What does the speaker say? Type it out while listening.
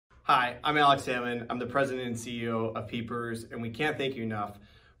Hi, I'm Alex Salmon. I'm the president and CEO of Peepers, and we can't thank you enough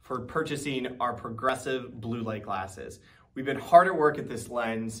for purchasing our progressive blue light glasses. We've been hard at work at this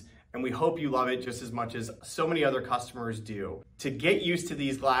lens, and we hope you love it just as much as so many other customers do. To get used to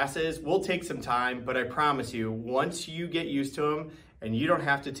these glasses will take some time, but I promise you, once you get used to them and you don't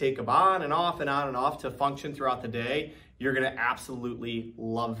have to take them on and off and on and off to function throughout the day, you're gonna absolutely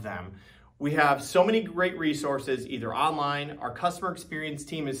love them. We have so many great resources, either online, our customer experience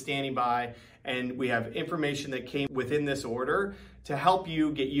team is standing by, and we have information that came within this order to help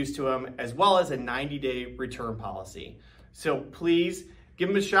you get used to them, as well as a 90-day return policy. So please give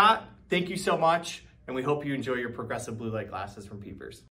them a shot. Thank you so much, and we hope you enjoy your progressive blue light glasses from Peepers.